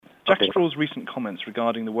Jack Straw's recent comments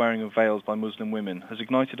regarding the wearing of veils by Muslim women has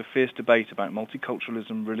ignited a fierce debate about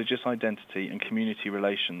multiculturalism, religious identity and community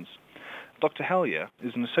relations. Dr. Hellyer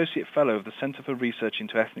is an Associate Fellow of the Centre for Research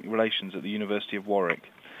into Ethnic Relations at the University of Warwick.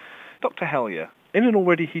 Dr. Hellyer, in an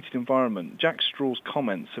already heated environment, Jack Straw's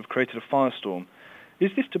comments have created a firestorm.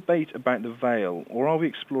 Is this debate about the veil, or are we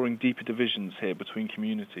exploring deeper divisions here between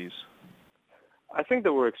communities? I think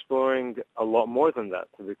that we're exploring a lot more than that,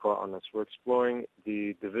 to be quite honest. We're exploring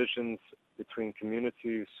the divisions between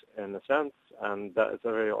communities in a sense, and that is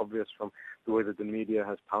very obvious from the way that the media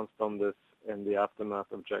has pounced on this in the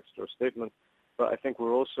aftermath of Jack Straw's statement. But I think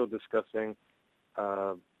we're also discussing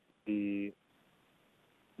the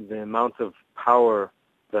amount of power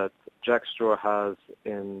that Jack Straw has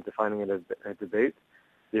in defining a debate,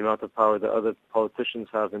 the amount of power that other politicians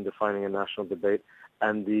have in defining a national debate,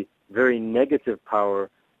 and the very negative power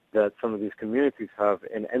that some of these communities have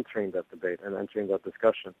in entering that debate and entering that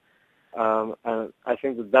discussion. And I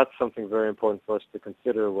think that that's something very important for us to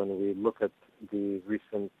consider when we look at the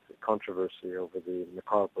recent controversy over the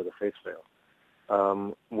niqab or the face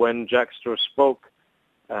veil. When Jack Straw spoke,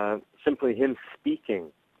 simply him speaking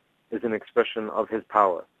is an expression of his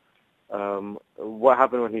power. What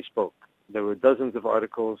happened when he spoke? There were dozens of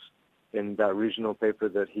articles in that regional paper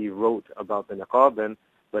that he wrote about the niqab in,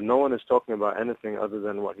 but no one is talking about anything other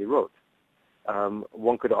than what he wrote.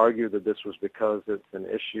 One could argue that this was because it's an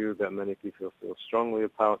issue that many people feel strongly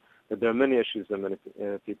about, but there are many issues that many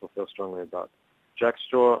people feel strongly about. Jack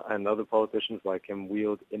Straw and other politicians like him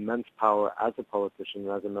wield immense power as a politician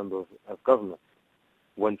and as a member of government.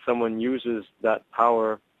 When someone uses that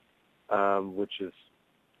power, which is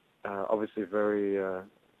obviously very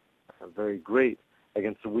great,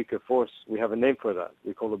 against a weaker force, we have a name for that.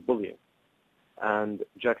 We call it bullying. And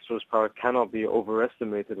Jack Straw's power cannot be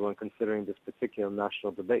overestimated when considering this particular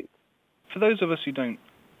national debate. For those of us who don't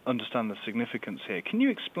understand the significance here, can you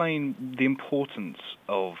explain the importance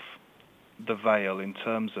of the veil in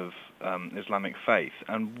terms of Islamic faith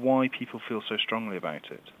and why people feel so strongly about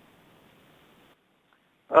it?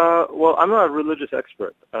 Well, I'm not a religious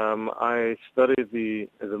expert. I study the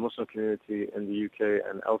Muslim community in the UK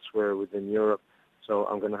and elsewhere within Europe, so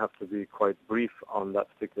I'm going to have to be quite brief on that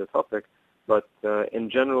particular topic. But in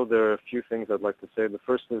general, there are a few things I'd like to say. The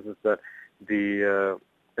first is that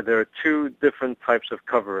there are two different types of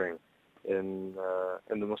covering in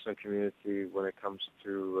the Muslim community when it comes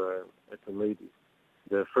to ladies.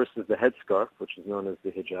 The first is the headscarf, which is known as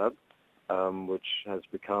the hijab, which has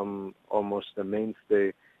become almost a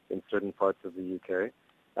mainstay in certain parts of the UK.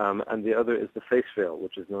 And the other is the face veil,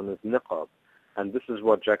 which is known as niqab. And this is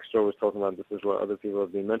what Jack Straw was talking about. This is what other people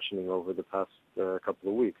have been mentioning over the past couple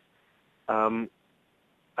of weeks.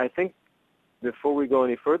 I think before we go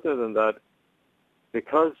any further than that,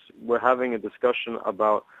 because we're having a discussion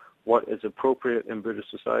about what is appropriate in British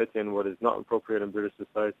society and what is not appropriate in British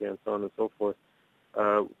society and so on and so forth,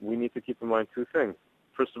 we need to keep in mind two things.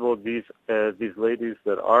 First of all, these ladies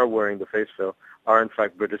that are wearing the face veil are in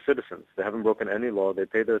fact British citizens. They haven't broken any law. They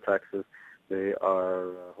pay their taxes. They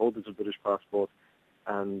are holders of British passports,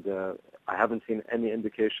 and I haven't seen any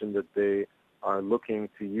indication that they are looking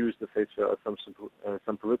to use the face veil as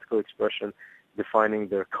some political expression defining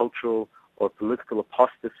their cultural or political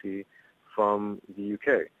apostasy from the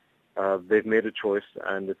UK. They've made a choice,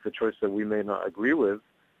 and it's a choice that we may not agree with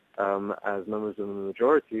as members of the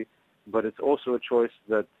majority, but it's also a choice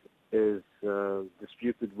that is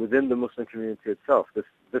disputed within the Muslim community itself.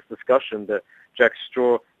 This discussion that Jack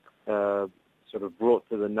Straw sort of brought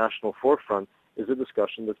to the national forefront is a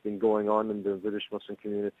discussion that's been going on in the British Muslim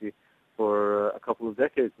community for a couple of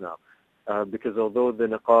decades now. Because although the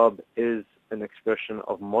niqab is an expression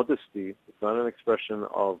of modesty, it's not an expression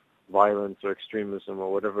of violence or extremism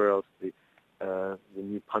or whatever else the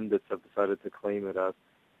new pundits have decided to claim it as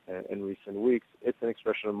in recent weeks. It's an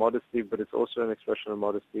expression of modesty, but it's also an expression of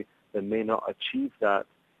modesty that may not achieve that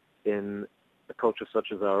in a culture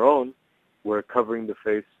such as our own, where covering the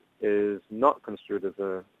face is not construed as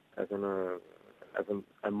a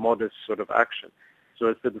modest sort of action. So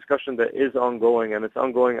it's the discussion that is ongoing, and it's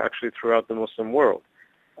ongoing actually throughout the Muslim world.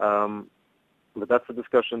 But that's a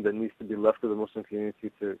discussion that needs to be left to the Muslim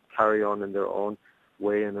community to carry on in their own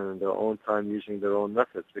way and in their own time using their own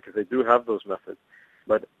methods, because they do have those methods.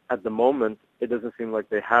 But at the moment, it doesn't seem like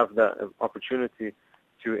they have that opportunity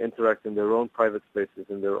to interact in their own private spaces,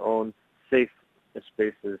 in their own safe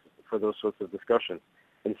spaces for those sorts of discussions.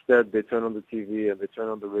 Instead, they turn on the TV and they turn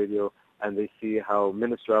on the radio and they see how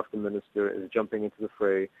minister after minister is jumping into the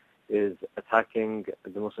fray, is attacking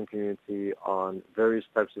the Muslim community on various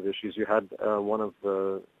types of issues. You had one of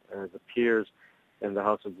the peers in the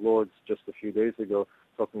House of Lords just a few days ago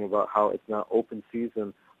talking about how it's now open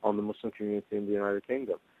season on the Muslim community in the United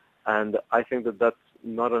Kingdom. And I think that that's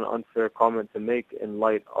not an unfair comment to make in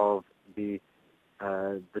light of the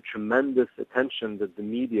tremendous attention that the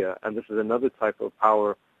media, and this is another type of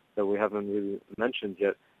power that we haven't really mentioned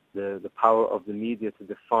yet, the power of the media to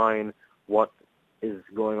define what is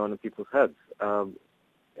going on in people's heads.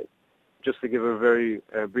 Just to give a very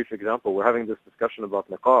brief example, we're having this discussion about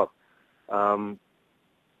niqab.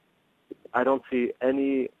 I don't see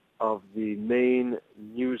any of the main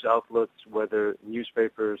news outlets, whether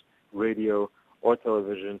newspapers, radio, or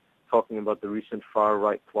television, talking about the recent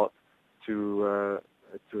far-right plot to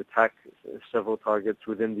attack several targets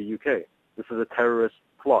within the UK. This is a terrorist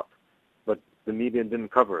plot, but the media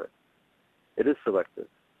didn't cover it. It is selective,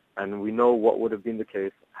 and we know what would have been the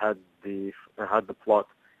case had the plot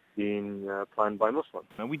been planned by Muslims.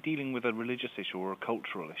 Are we dealing with a religious issue or a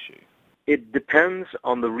cultural issue? It depends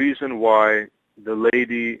on the reason why the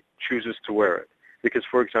lady chooses to wear it. Because,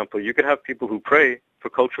 for example, you could have people who pray for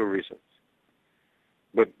cultural reasons,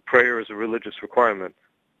 but prayer is a religious requirement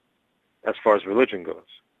as far as religion goes,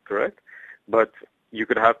 correct? But you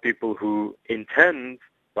could have people who intend,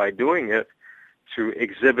 by doing it, to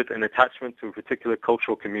exhibit an attachment to a particular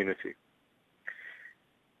cultural community.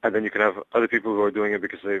 And then you can have other people who are doing it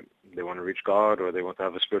because they want to reach God or they want to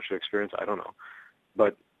have a spiritual experience. I don't know.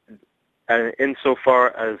 But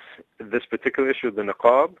insofar as this particular issue, the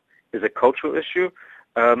niqab, is a cultural issue,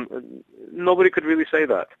 nobody could really say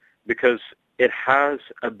that because it has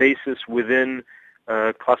a basis within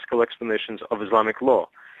classical explanations of Islamic law.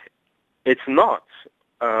 It's not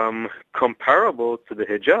comparable to the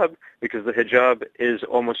hijab because the hijab is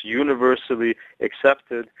almost universally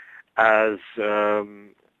accepted as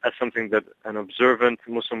something that an observant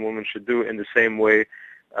Muslim woman should do in the same way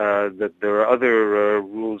that there are other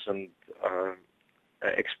rules and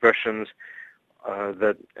expressions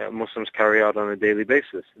that Muslims carry out on a daily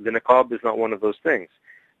basis. The niqab is not one of those things.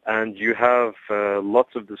 And you have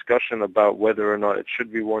lots of discussion about whether or not it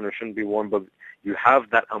should be worn or shouldn't be worn, but you have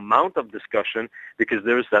that amount of discussion because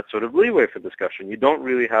there is that sort of leeway for discussion. You don't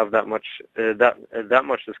really have that much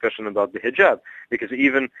discussion about the hijab because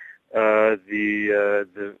even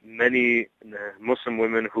the many Muslim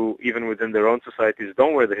women who, even within their own societies,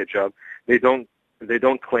 don't wear the hijab, they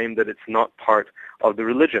don't claim that it's not part of the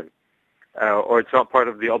religion or it's not part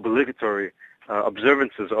of the obligatory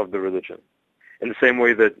observances of the religion. In the same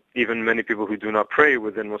way that even many people who do not pray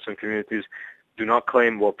within Muslim communities do not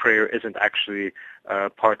claim, well, prayer isn't actually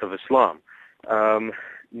part of Islam.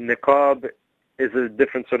 Niqab is a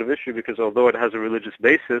different sort of issue because although it has a religious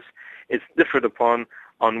basis, it's differed upon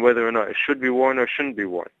on whether or not it should be worn or shouldn't be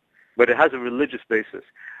worn. But it has a religious basis.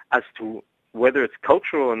 As to whether it's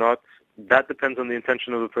cultural or not, that depends on the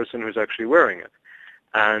intention of the person who's actually wearing it.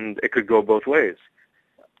 And it could go both ways.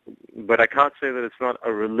 But I can't say that it's not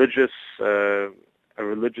a religious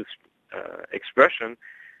expression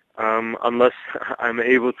unless I'm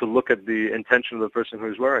able to look at the intention of the person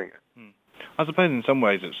who's wearing it. I suppose in some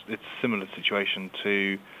ways it's a similar situation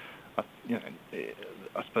to,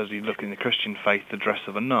 I suppose you look in the Christian faith, the dress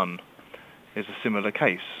of a nun is a similar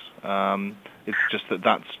case. It's just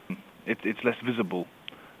that it's less visible.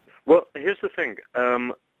 Well, here's the thing.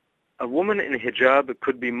 A woman in hijab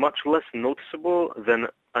could be much less noticeable than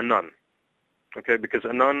a nun, okay? Because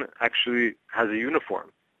a nun actually has a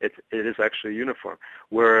uniform. It is actually a uniform,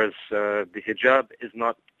 whereas the hijab is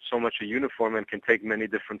not so much a uniform and can take many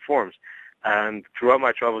different forms. And throughout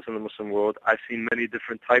my travels in the Muslim world, I've seen many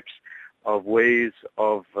different types of ways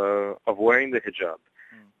of wearing the hijab,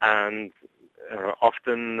 and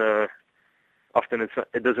often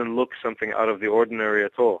it doesn't look something out of the ordinary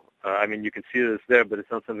at all. I mean, you can see that it's there, but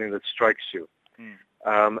it's not something that strikes you.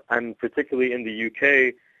 And particularly in the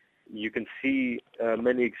UK, you can see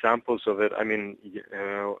many examples of it. I mean,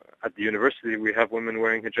 at the university, we have women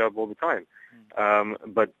wearing hijab all the time,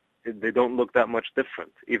 but they don't look that much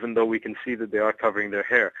different, even though we can see that they are covering their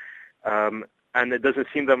hair. And it doesn't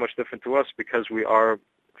seem that much different to us because we are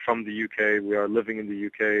from the UK, we are living in the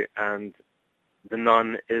UK, and the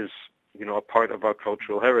nun is, a part of our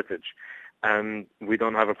cultural heritage. And we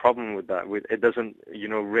don't have a problem with that. It doesn't,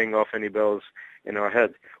 ring off any bells in our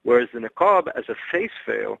heads. Whereas the niqab as a face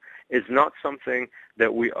veil is not something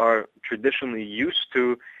that we are traditionally used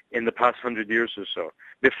to in the past 100 years or so.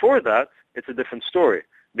 Before that, it's a different story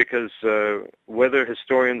because whether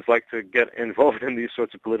historians like to get involved in these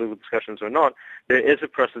sorts of political discussions or not, there is a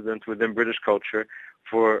precedent within British culture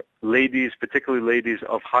for ladies, particularly ladies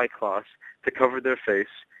of high class, to cover their face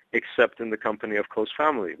except in the company of close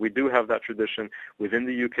family. We do have that tradition within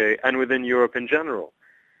the UK and within Europe in general.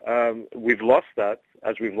 We've lost that,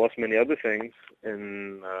 as we've lost many other things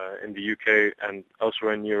in the UK and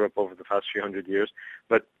elsewhere in Europe over the past few hundred years.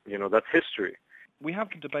 But that's history. We have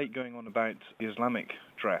the debate going on about Islamic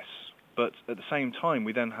dress, but at the same time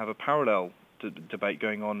we then have a parallel debate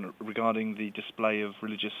going on regarding the display of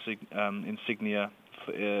religious insignia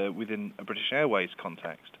within a British Airways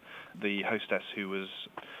context. The hostess who was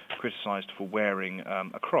criticised for wearing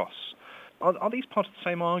a cross. Are these part of the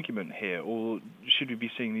same argument here, or should we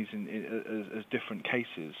be seeing these as different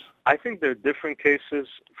cases? I think they're different cases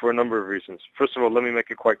for a number of reasons. First of all, let me make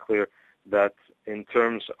it quite clear that in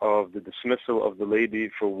terms of the dismissal of the lady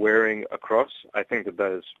for wearing a cross, I think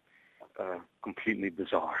that is completely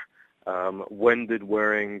bizarre. When did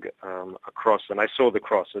wearing a cross, and I saw the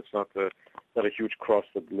cross, it's not a huge cross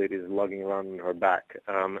that the lady is lugging around in her back.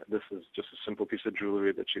 This is just a simple piece of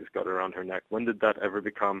jewelry that she's got around her neck. When did that ever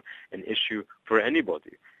become an issue for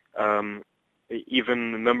anybody?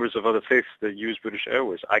 Even members of other faiths that use British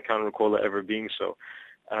Airways, I can't recall it ever being so.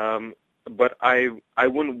 But I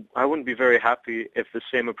wouldn't be very happy if the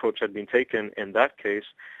same approach had been taken in that case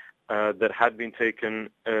that had been taken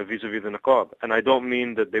vis-a-vis the niqab. And I don't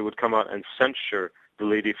mean that they would come out and censure the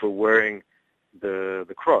lady for wearing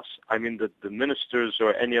the cross. I mean that the ministers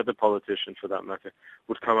or any other politician, for that matter,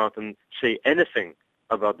 would come out and say anything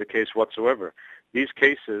about the case whatsoever. These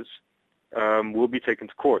cases will be taken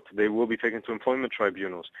to court. They will be taken to employment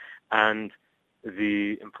tribunals. And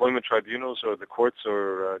the employment tribunals or the courts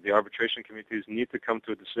or the arbitration committees need to come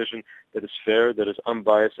to a decision that is fair, that is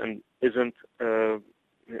unbiased, and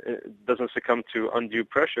doesn't succumb to undue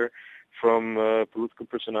pressure from political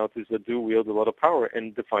personalities that do wield a lot of power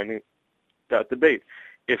in defining that debate.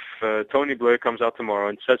 If Tony Blair comes out tomorrow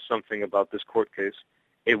and says something about this court case,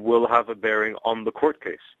 it will have a bearing on the court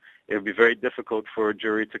case. It would be very difficult for a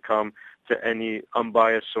jury to come to any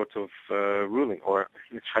unbiased sort of ruling, or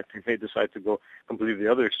in fact, they may decide to go completely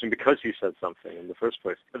the other extreme because he said something in the first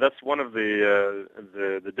place. But that's one of the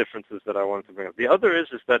differences that I wanted to bring up. The other is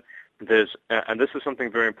that there's, and this is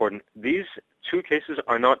something very important, these two cases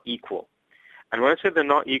are not equal. And when I say they're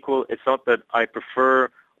not equal, it's not that I prefer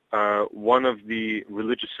one of the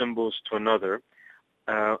religious symbols to another.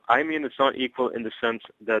 I mean it's not equal in the sense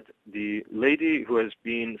that the lady who has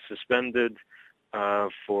been suspended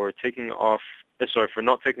for not taking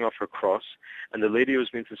off her cross, and the lady who has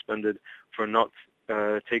been suspended for not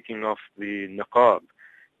taking off the niqab,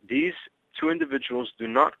 these two individuals do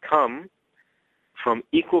not come from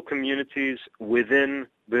equal communities within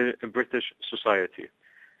the British society.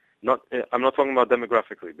 I'm not talking about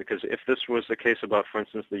demographically, because if this was a case about, for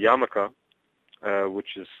instance, the yarmulke,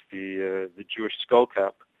 which is the Jewish skull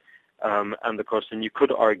cap, and the cross, then you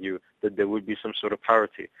could argue that there would be some sort of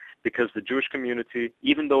parity, because the Jewish community,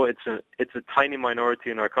 even though it's a tiny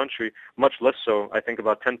minority in our country, much less so, I think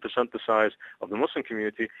about 10% the size of the Muslim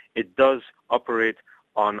community, it does operate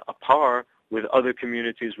on a par with other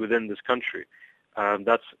communities within this country.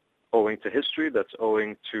 That's owing to history, that's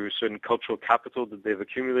owing to certain cultural capital that they've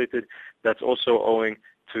accumulated, that's also owing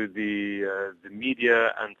to the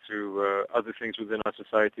media and to other things within our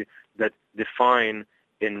society that define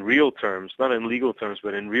in real terms, not in legal terms,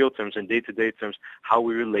 but in real terms, in day-to-day terms, how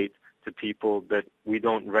we relate to people that we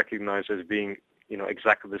don't recognize as being,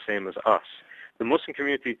 exactly the same as us. The Muslim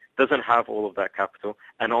community doesn't have all of that capital,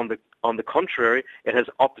 and on the contrary, it has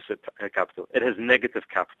opposite capital. It has negative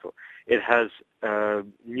capital. It has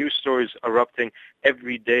news stories erupting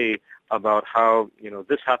every day about how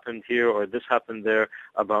this happened here or this happened there,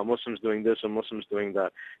 about Muslims doing this or Muslims doing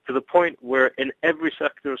that, to the point where in every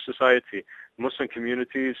sector of society, Muslim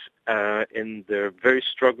communities in their very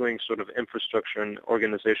struggling sort of infrastructure and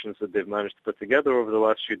organizations that they've managed to put together over the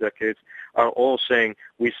last few decades are all saying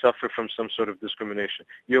we suffer from some sort of discrimination.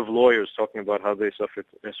 You have lawyers talking about how they suffer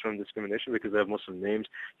from discrimination because they have Muslim names.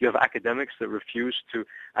 You have academics that refuse to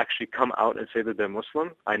actually come out and say that they're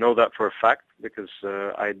Muslim. I know that for a fact because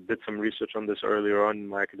I did some research on this earlier on in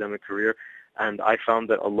my academic career, and I found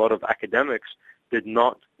that a lot of academics did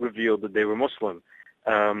not reveal that they were Muslim.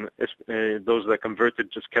 Those that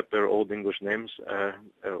converted just kept their old English names,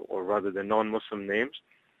 or rather their non-Muslim names,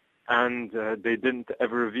 and they didn't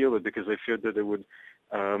ever reveal it because they feared that it would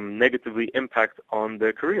negatively impact on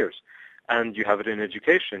their careers. And you have it in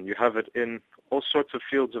education. You have it in all sorts of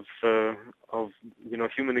fields of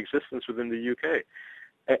human existence within the UK.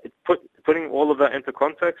 Putting all of that into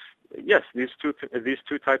context, yes, these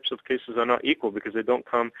two types of cases are not equal because they don't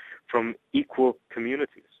come from equal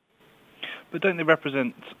communities. But don't they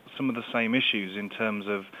represent some of the same issues in terms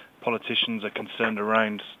of politicians are concerned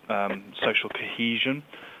around social cohesion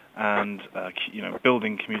and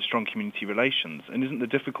building strong community relations. And isn't the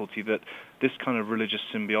difficulty that this kind of religious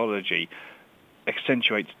symbiology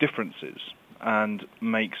accentuates differences and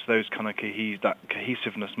makes those kind of that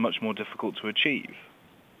cohesiveness much more difficult to achieve?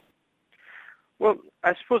 Well,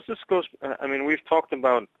 I suppose this goes, we've talked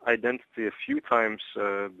about identity a few times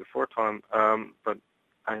before, Tom, but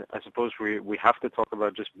I suppose we have to talk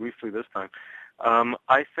about just briefly this time.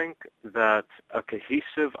 I think that a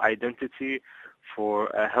cohesive identity for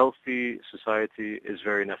a healthy society is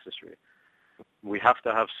very necessary. We have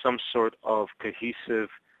to have some sort of cohesive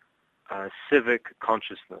civic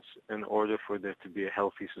consciousness in order for there to be a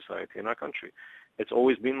healthy society in our country. It's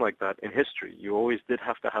always been like that in history. You always did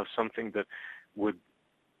have to have something that would,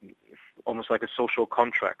 almost like a social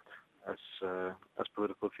contract, as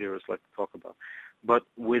political theorists like to talk about. But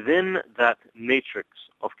within that matrix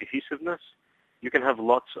of cohesiveness, you can have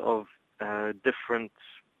lots of different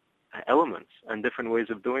elements and different ways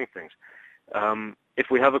of doing things. If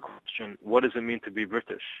we have a question, what does it mean to be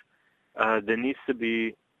British? There needs to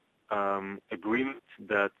be agreement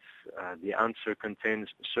that the answer contains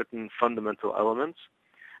certain fundamental elements,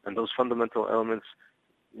 and those fundamental elements,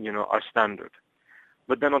 are standard.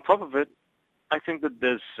 But then on top of it, I think that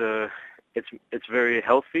it's very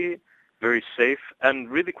healthy, very safe, and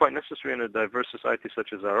really quite necessary in a diverse society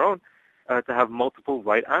such as our own to have multiple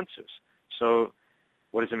right answers. So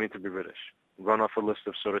what does it mean to be British? Run off a list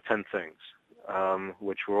of sort of 10 things,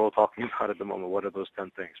 which we're all talking about at the moment. What are those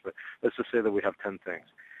 10 things? But let's just say that we have 10 things.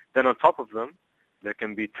 Then on top of them, there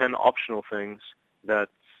can be 10 optional things that,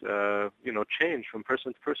 change from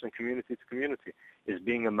person to person, community to community. Is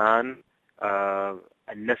being a man a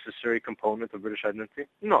necessary component of British identity?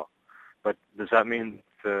 No. But does that mean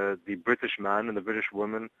the British man and the British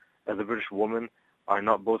woman are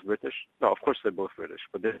not both British? No, of course they're both British,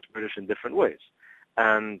 but they're British in different ways.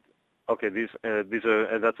 And okay,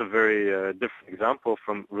 that's a very different example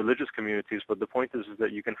from religious communities. But the point is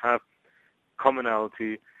that you can have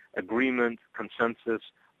commonality, agreement, consensus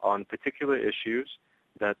on particular issues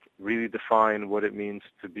that really define what it means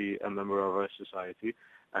to be a member of our society.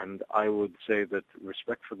 And I would say that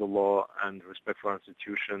respect for the law and respect for our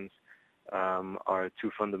institutions are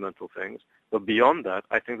two fundamental things. But beyond that,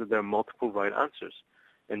 I think that there are multiple right answers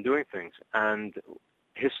in doing things. And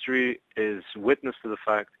history is witness to the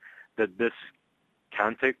fact that this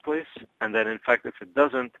can take place, and that in fact if it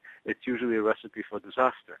doesn't, it's usually a recipe for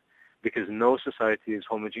disaster, because no society is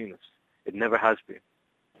homogeneous. It never has been,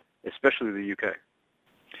 especially the UK.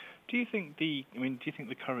 Do you think the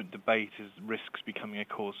current debate risks becoming a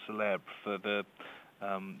cause célèbre for the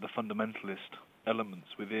fundamentalist elements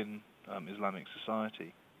within Islamic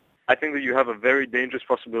society? I think that you have a very dangerous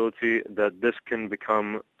possibility that this can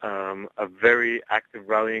become a very active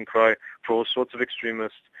rallying cry for all sorts of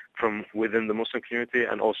extremists from within the Muslim community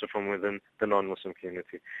and also from within the non-Muslim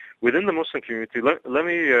community. Within the Muslim community, let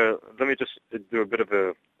me just do a bit of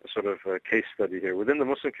a sort of a case study here. Within the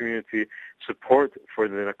Muslim community, support for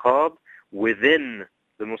the niqab within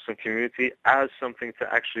the Muslim community as something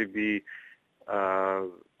to actually be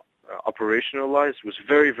operationalized was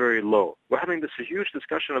very, very low. We're having this huge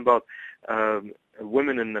discussion about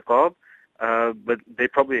women in niqab, but they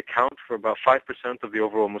probably account for about 5% of the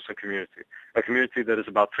overall Muslim community, a community that is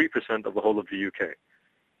about 3% of the whole of the UK.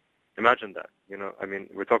 Imagine that.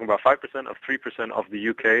 We're talking about 5% of 3% of the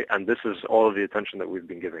UK, and this is all of the attention that we've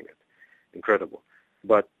been giving it. Incredible.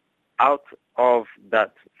 But out of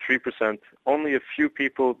that 3%, only a few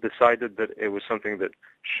people decided that it was something that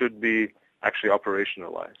should be actually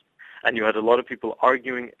operationalized. And you had a lot of people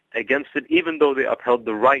arguing against it, even though they upheld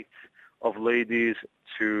the right of ladies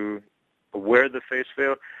to wear the face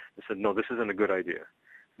veil. They said, no, this isn't a good idea.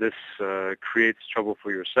 This creates trouble for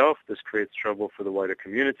yourself. This creates trouble for the wider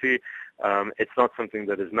community. It's not something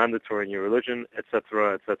that is mandatory in your religion,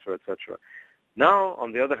 etc., etc., etc. Now,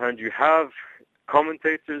 on the other hand, you have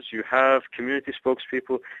commentators, you have community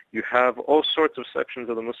spokespeople, you have all sorts of sections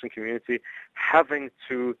of the Muslim community having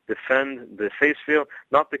to defend the face veil,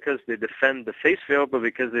 not because they defend the face veil, but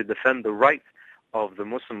because they defend the right of the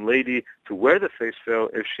Muslim lady to wear the face veil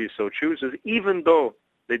if she so chooses, even though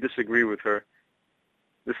they disagree with her.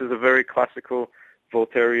 This is a very classical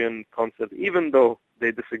Voltairean concept. Even though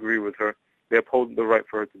they disagree with her, they uphold the right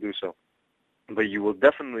for her to do so. But you will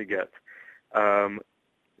definitely get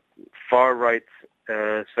far-right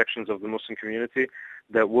sections of the Muslim community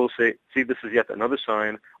that will say, see, this is yet another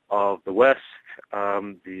sign of the West,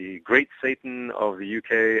 the great Satan of the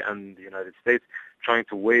UK and the United States, trying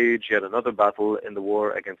to wage yet another battle in the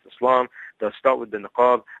war against Islam. They'll start with the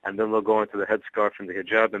niqab, and then they'll go into the headscarf and the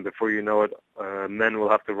hijab, and before you know it, men will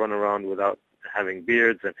have to run around without having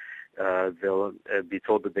beards, and They'll be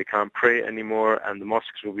told that they can't pray anymore, and the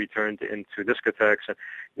mosques will be turned into discotheques.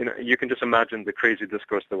 And you can just imagine the crazy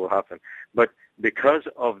discourse that will happen. But because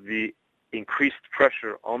of the increased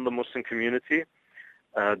pressure on the Muslim community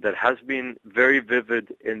that has been very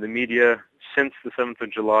vivid in the media since the 7th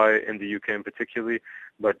of July in the UK in particular,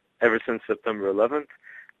 but ever since September 11th,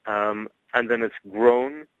 and then it's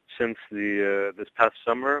grown since this past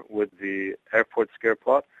summer with the airport scare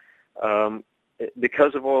plot.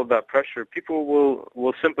 Because of all of that pressure, people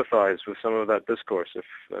will sympathize with some of that discourse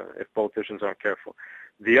if politicians aren't careful.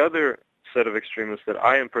 The other set of extremists that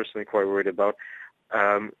I am personally quite worried about,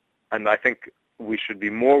 and I think we should be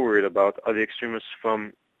more worried about, are the extremists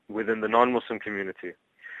from within the non-Muslim community,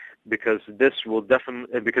 because this will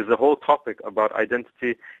definitely, because the whole topic about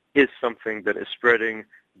identity is something that is spreading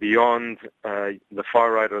beyond the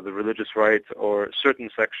far right or the religious right or certain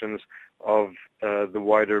sections of the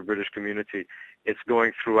wider British community. It's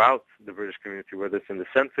going throughout the British community, whether it's in the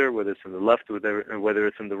center, whether it's in the left, whether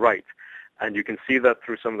it's in the right. And you can see that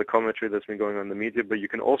through some of the commentary that's been going on in the media, but you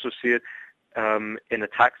can also see it in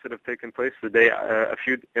attacks that have taken place.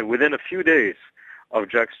 Within a few days of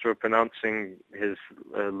Jack Straw pronouncing his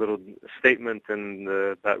little statement in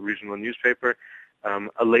that regional newspaper,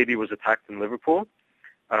 a lady was attacked in Liverpool.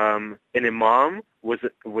 An imam was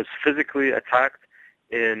physically attacked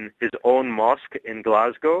in his own mosque in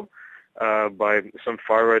Glasgow by some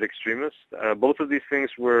far-right extremists. Both of these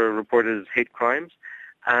things were reported as hate crimes,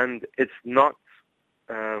 and it's not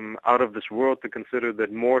out of this world to consider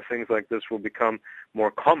that more things like this will become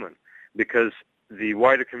more common, because the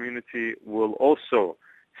wider community will also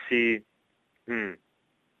see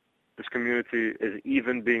this community is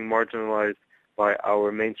even being marginalized by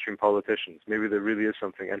our mainstream politicians. Maybe there really is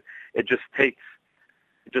something, and it just takes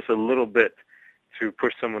just a little bit to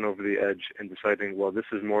push someone over the edge in deciding, well, this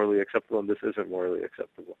is morally acceptable and this isn't morally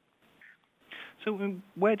acceptable. So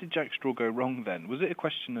where did Jack Straw go wrong then? Was it a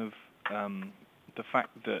question of the fact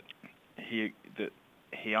that he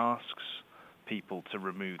asks people to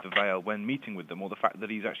remove the veil when meeting with them, or the fact that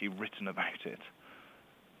he's actually written about it?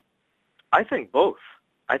 I think both.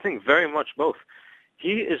 I think very much both.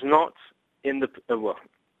 He is not in the... well,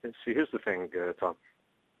 see, here's the thing, Tom.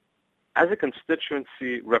 As a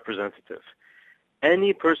constituency representative,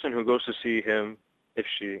 any person who goes to see him, if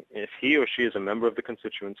he or she is a member of the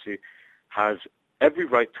constituency, has every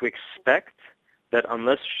right to expect that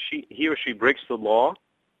unless he or she breaks the law,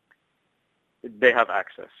 they have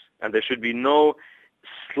access. And there should be there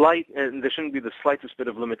shouldn't be the slightest bit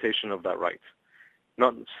of limitation of that right.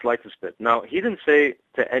 Not the slightest bit. Now, he didn't say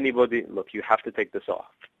to anybody, look, you have to take this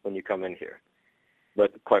off when you come in here.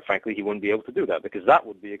 But quite frankly, he wouldn't be able to do that, because that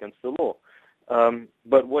would be against the law.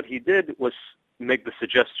 But what he did was make the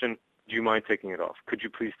suggestion, do you mind taking it off? Could you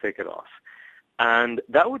please take it off? And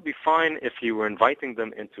that would be fine if he were inviting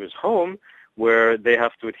them into his home, where they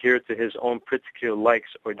have to adhere to his own particular likes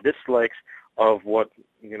or dislikes of what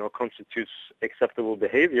constitutes acceptable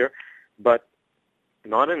behavior, but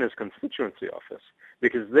not in his constituency office,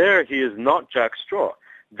 because there he is not Jack Straw.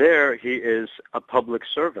 There he is a public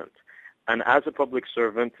servant, and as a public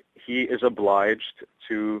servant, he is obliged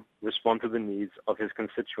to respond to the needs of his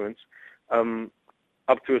constituents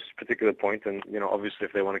up to a particular point. And obviously,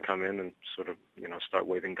 if they want to come in and sort of start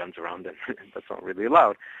waving guns around, then that's not really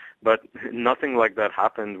allowed. But nothing like that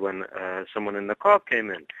happened when someone in the niqab came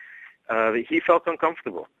in. He felt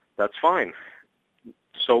uncomfortable. That's fine.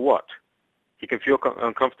 So what? He can feel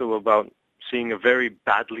uncomfortable about seeing a very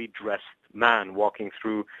badly dressed man walking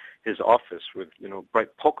through his office with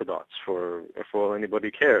bright polka dots for all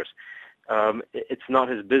anybody cares. It's not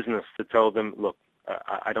his business to tell them, look,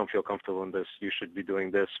 I don't feel comfortable in this. You should be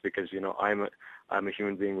doing this because I'm a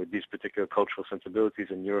human being with these particular cultural sensibilities,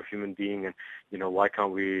 and you're a human being, and why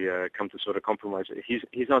can't we come to sort of compromise?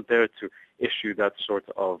 He's not there to issue that sort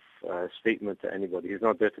of statement to anybody. He's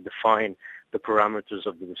not there to define the parameters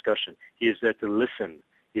of the discussion. He is there to listen.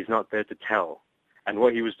 He's not there to tell. And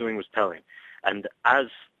what he was doing was telling. And as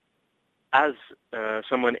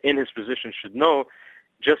someone in his position should know,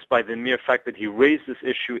 just by the mere fact that he raised this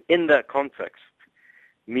issue in that context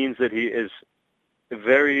means that he is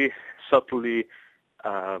very subtly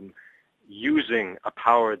using a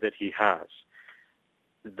power that he has.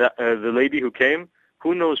 The lady who came,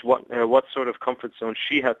 who knows what sort of comfort zone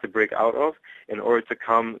she had to break out of in order to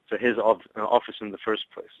come to his office in the first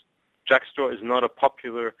place. Jack Straw is not a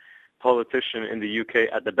popular politician in the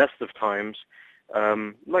UK at the best of times,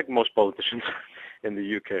 like most politicians in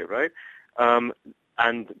the UK, right?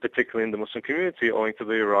 And particularly in the Muslim community, owing to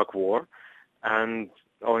the Iraq War and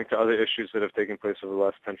owing to other issues that have taken place over the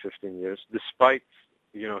last 10, 15 years, despite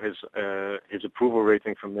his approval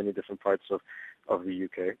rating from many different parts of the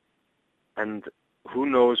UK, and who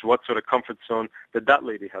knows what sort of comfort zone that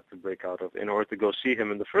lady had to break out of in order to go see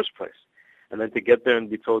him in the first place. And then to get there and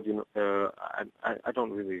be told, I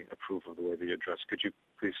don't really approve of the way that you dress. Could you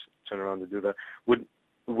please turn around and do that?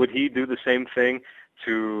 Would he do the same thing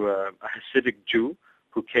to a Hasidic Jew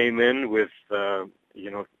who came in with,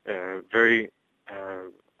 very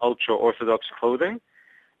ultra-Orthodox clothing?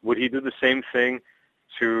 Would he do the same thing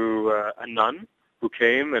to a nun who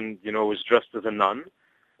came and, was dressed as a nun?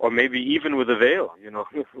 Or maybe even with a veil,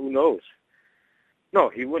 who knows? No,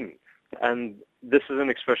 he wouldn't. And this is an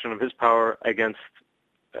expression of his power against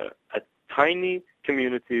a tiny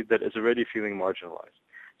community that is already feeling marginalized.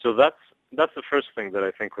 So that's the first thing that I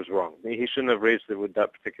think was wrong. He shouldn't have raised it with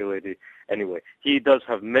that particular lady anyway. He does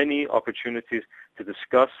have many opportunities to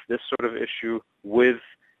discuss this sort of issue with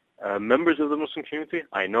members of the Muslim community.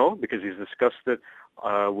 I know, because he's discussed it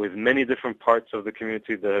with many different parts of the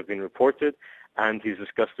community that have been reported, and he's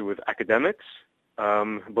discussed it with academics,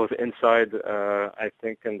 both inside, I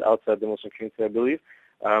think, and outside the Muslim community, I believe.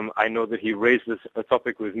 I know that he raised this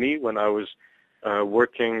topic with me when I was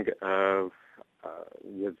working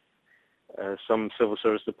with some civil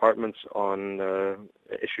service departments on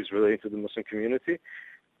issues relating to the Muslim community.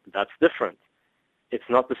 That's different. It's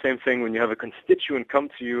not the same thing when you have a constituent come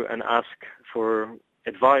to you and ask for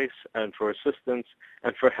advice and for assistance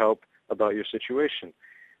and for help about your situation.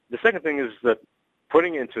 The second thing is that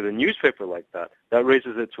putting it into the newspaper like that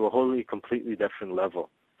raises it to a wholly, completely different level.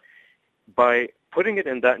 By putting it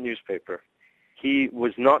in that newspaper, he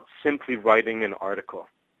was not simply writing an article.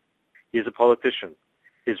 He is a politician.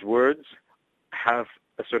 His words have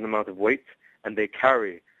a certain amount of weight, and they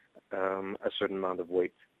carry a certain amount of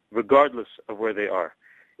weight, regardless of where they are.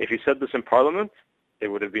 If he said this in Parliament, it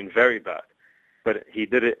would have been very bad. But he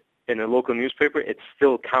did it in a local newspaper, it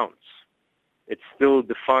still counts. It still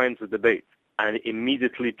defines the debate. And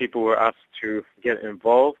immediately people were asked to get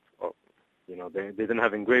involved. Or, they didn't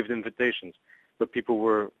have engraved invitations, but people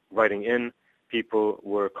were writing in, people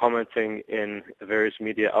were commenting in various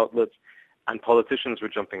media outlets, and politicians were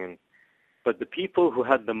jumping in. But the people who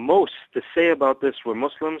had the most to say about this were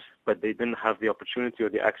Muslims, but they didn't have the opportunity or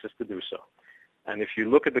the access to do so. And if you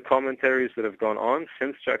look at the commentaries that have gone on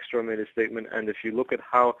since Jack Straw made his statement, and if you look at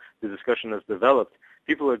how the discussion has developed,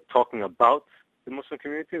 people are talking about the Muslim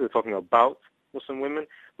community, they're talking about Muslim women,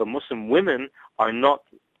 but Muslim women are not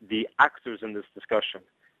the actors in this discussion.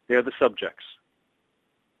 They are the subjects.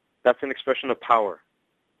 That's an expression of power.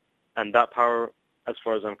 And that power, as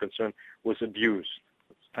far as I'm concerned, was abused.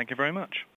 Thank you very much.